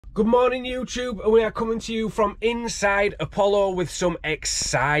Good morning YouTube, and we are coming to you from inside Apollo with some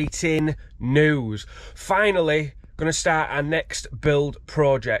exciting news. Finally going to start our next build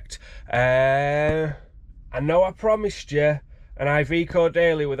project. I know I promised you an IV Eco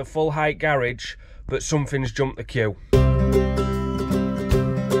Daily with a full height garage, but something's jumped the queue.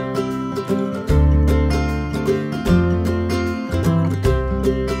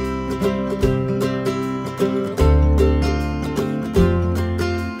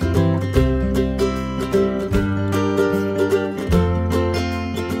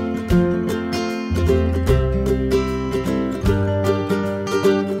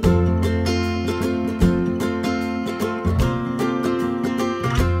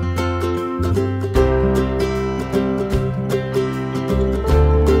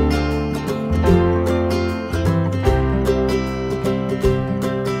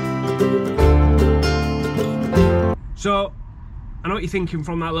 So, I know what you're thinking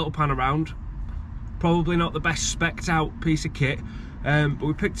from that little pan around. Probably not the best specced out piece of kit, but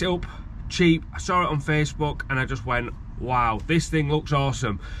we picked it up cheap. I saw it on Facebook and I just went, wow, this thing looks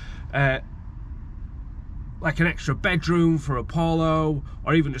awesome. Like an extra bedroom for Apollo,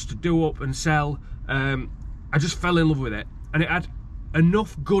 or even just to do up and sell. I just fell in love with it, and it had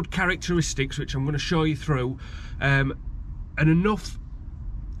enough good characteristics, which I'm going to show you through, and enough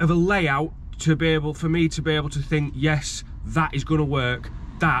of a layout to be able, for me to be able to think, yes, that is going to work,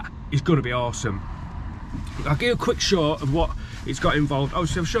 that is going to be awesome. I'll give you a quick shot of what it's got involved.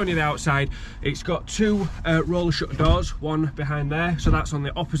 Obviously I've shown you the outside. It's got two roller shutter doors, one behind there, so that's on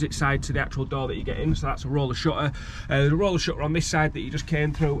the opposite side to the actual door that you get in, so that's a roller shutter. There's a roller shutter on this side that you just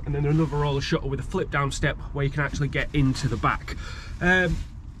came through, and then another roller shutter with a flip down step where you can actually get into the back.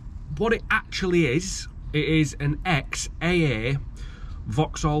 What it actually is, it is an XAA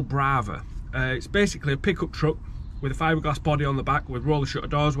Vauxhall Brava. It's basically a pickup truck with a fiberglass body on the back with roller shutter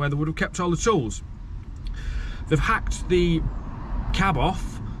doors where they would have kept all the tools. They've hacked the cab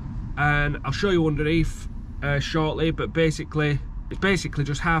off, and I'll show you underneath shortly, but basically it's basically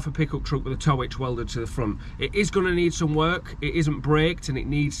just half a pickup truck with a tow hitch welded to the front. It is going to need some work. It isn't braked, and it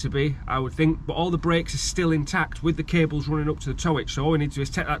needs to be, I would think, but all the brakes are still intact with the cables running up to the tow hitch, so all we need to do is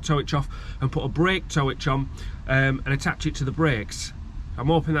take that tow hitch off and put a brake tow hitch on and attach it to the brakes. I'm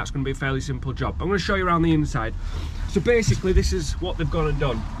hoping that's going to be a fairly simple job. I'm going to show you around the inside. So basically this is what they've gone and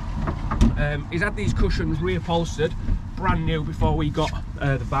done. He's had these cushions reupholstered, brand new, before we got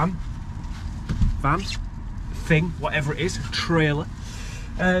the van, thing, whatever it is, trailer.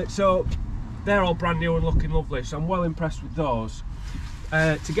 So they're all brand new and looking lovely, so I'm well impressed with those.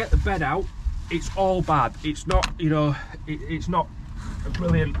 To get the bed out, it's all bad. It's not, you know, it's not a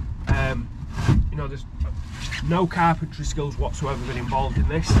brilliant, you know, there's no carpentry skills whatsoever been involved in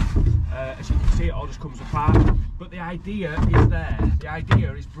this. As you can see, it all just comes apart, but the idea is there. The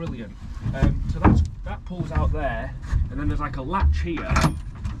idea is brilliant. So that pulls out there, and then there's like a latch here,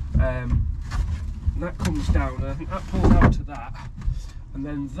 and that comes down, and I think that pulls out to that, and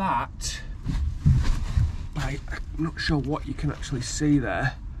then that, I'm not sure what you can actually see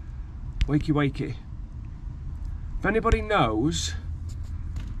there. Wakey wakey. If anybody knows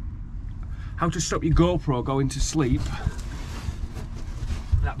how to stop your GoPro going to sleep,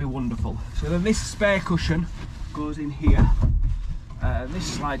 that'd be wonderful. So then this spare cushion goes in here, this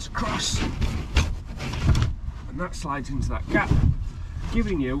slides across, and that slides into that gap,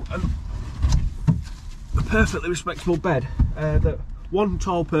 giving you a perfectly respectable bed that one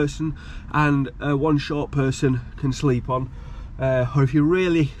tall person and one short person can sleep on, or if you're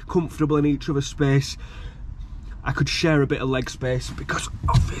really comfortable in each other's space, I could share a bit of leg space, because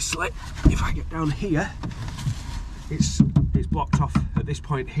obviously if I get down here, it's blocked off at this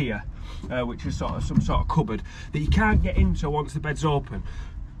point here, which is sort of some sort of cupboard that you can't get into once the bed's open.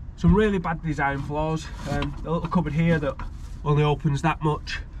 Some really bad design flaws. A little cupboard here that only opens that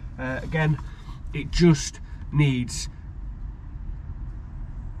much. Again, it just needs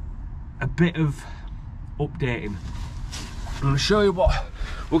a bit of updating. I'm going to show you what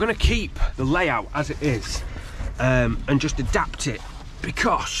we're going to keep the layout as it is. And just adapt it,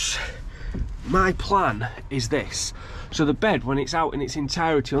 because my plan is this. So the bed, when it's out in its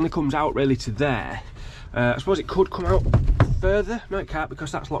entirety, only comes out really to there. I suppose it could come out further. No, it can't,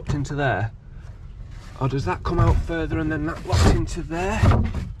 because that's locked into there. Or does that come out further and then that locked into there?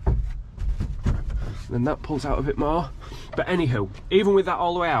 Then that pulls out a bit more. But anywho, even with that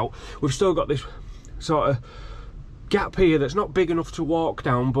all the way out, we've still got this sort of gap here that's not big enough to walk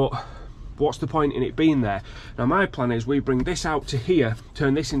down, but what's the point in it being there? Now my plan is we bring this out to here,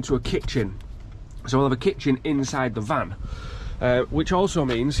 turn this into a kitchen. So we'll have a kitchen inside the van, which also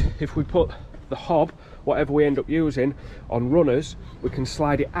means if we put the hob whatever we end up using on runners, we can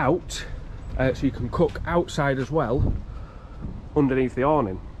slide it out, so you can cook outside as well underneath the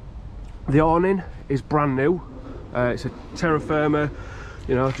awning. The awning is brand new. It's a terra firma,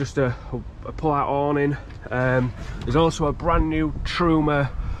 you know, just a pull-out awning. There's also a brand new Truma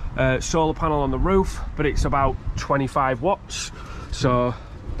solar panel on the roof, but it's about 25 watts, so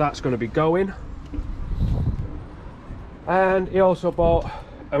that's going to be going. And he also bought,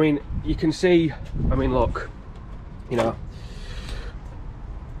 I mean, you can see, I mean, look, you know,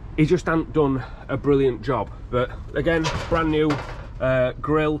 he just hasn't done a brilliant job. But again, brand new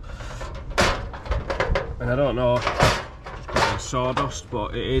grill, and I don't know, just sawdust,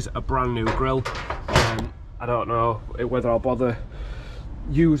 but it is a brand new grill. I don't know whether I'll bother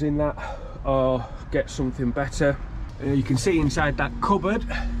using that or get something better. You can see inside that cupboard,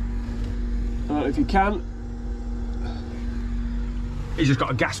 I don't know if you can, he's just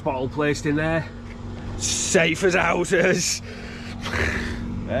got a gas bottle placed in there, safe as houses.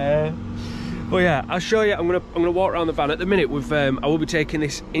 But yeah, I'll show you. I'm gonna walk around the van. At the minute, I will be taking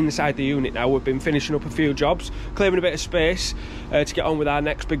this inside the unit now. We've been finishing up a few jobs, claiming a bit of space to get on with our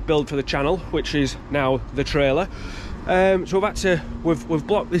next big build for the channel, which is now the trailer. So we've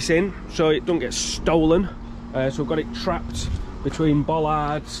blocked this in so it don't get stolen. So we've got it trapped between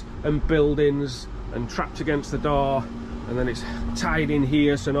bollards and buildings and trapped against the door, and then it's tied in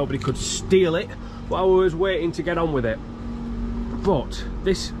here so nobody could steal it while we was waiting to get on with it. But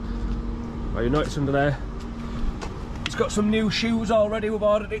this, well, you notice under there, it's got some new shoes already. We've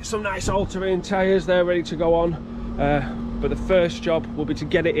ordered it, some nice all-terrain tyres, they're ready to go on. But the first job will be to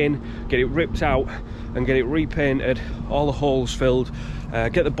get it in, get it ripped out and get it repainted, all the holes filled,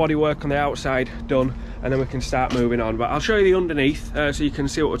 get the bodywork on the outside done, and then we can start moving on. But I'll show you the underneath so you can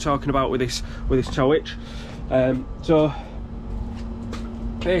see what we're talking about with this tow hitch. So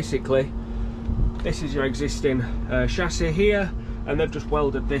basically, this is your existing chassis here, and they've just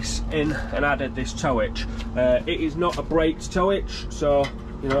welded this in and added this tow hitch. It is not a braked tow hitch, so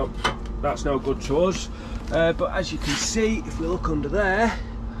you know that's no good to us. But as you can see, if we look under there,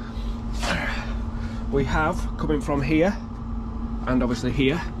 we have, coming from here and obviously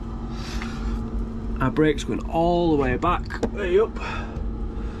here, our brakes going all the way back, way up,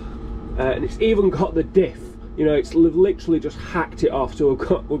 and it's even got the diff. You know, it's literally just hacked it off. So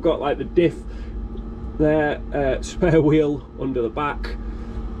we've got like the diff there, spare wheel under the back,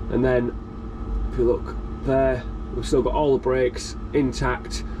 and then if you look there, we've still got all the brakes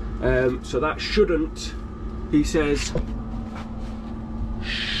intact. So that shouldn't, he says,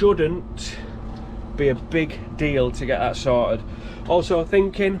 shouldn't be a big deal to get that sorted. Also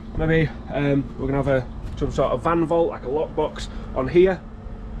thinking maybe we're gonna have some sort of van vault, like a lockbox on here,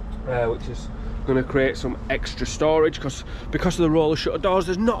 which is going to create some extra storage, because of the roller shutter doors,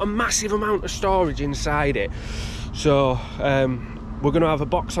 there's not a massive amount of storage inside it. So we're going to have a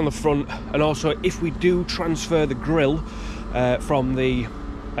box on the front, and also if we do transfer the grill from the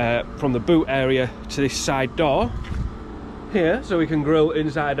boot area to this side door here, so we can grill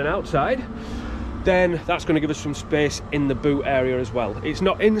inside and outside, then that's going to give us some space in the boot area as well. It's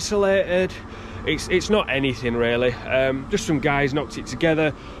not insulated, it's not anything really, just some guys knocked it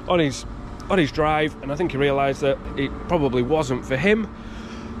together on his drive, and I think he realised that it probably wasn't for him,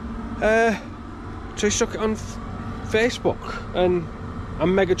 so he stuck it on Facebook, and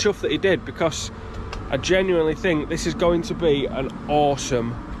I'm mega chuffed that he did, because I genuinely think this is going to be an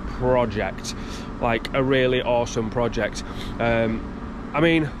awesome project, like a really awesome project. I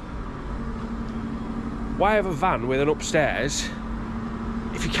mean, why have a van with an upstairs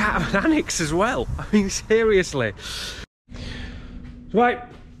if you can't have an annex as well? I mean, seriously. Right,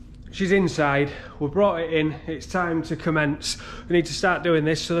 she's inside, we brought it in, it's time to commence. We need to start doing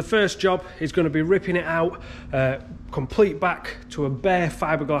this. So the first job is going to be ripping it out, complete back to a bare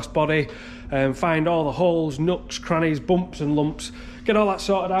fiberglass body, find all the holes, nooks, crannies, bumps and lumps, get all that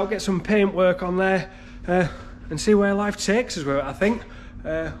sorted out, get some paint work on there, and see where life takes us with it, I think.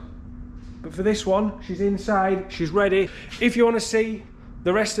 But for this one, she's inside, she's ready. If you want to see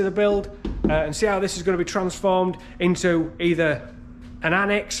the rest of the build and see how this is going to be transformed into either an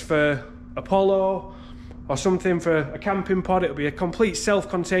annex for Apollo or something for a camping pod, it'll be a complete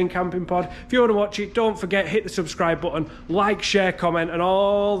self-contained camping pod. If you want to watch it, don't forget, hit the subscribe button, like, share, comment and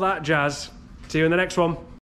all that jazz. See you in the next one.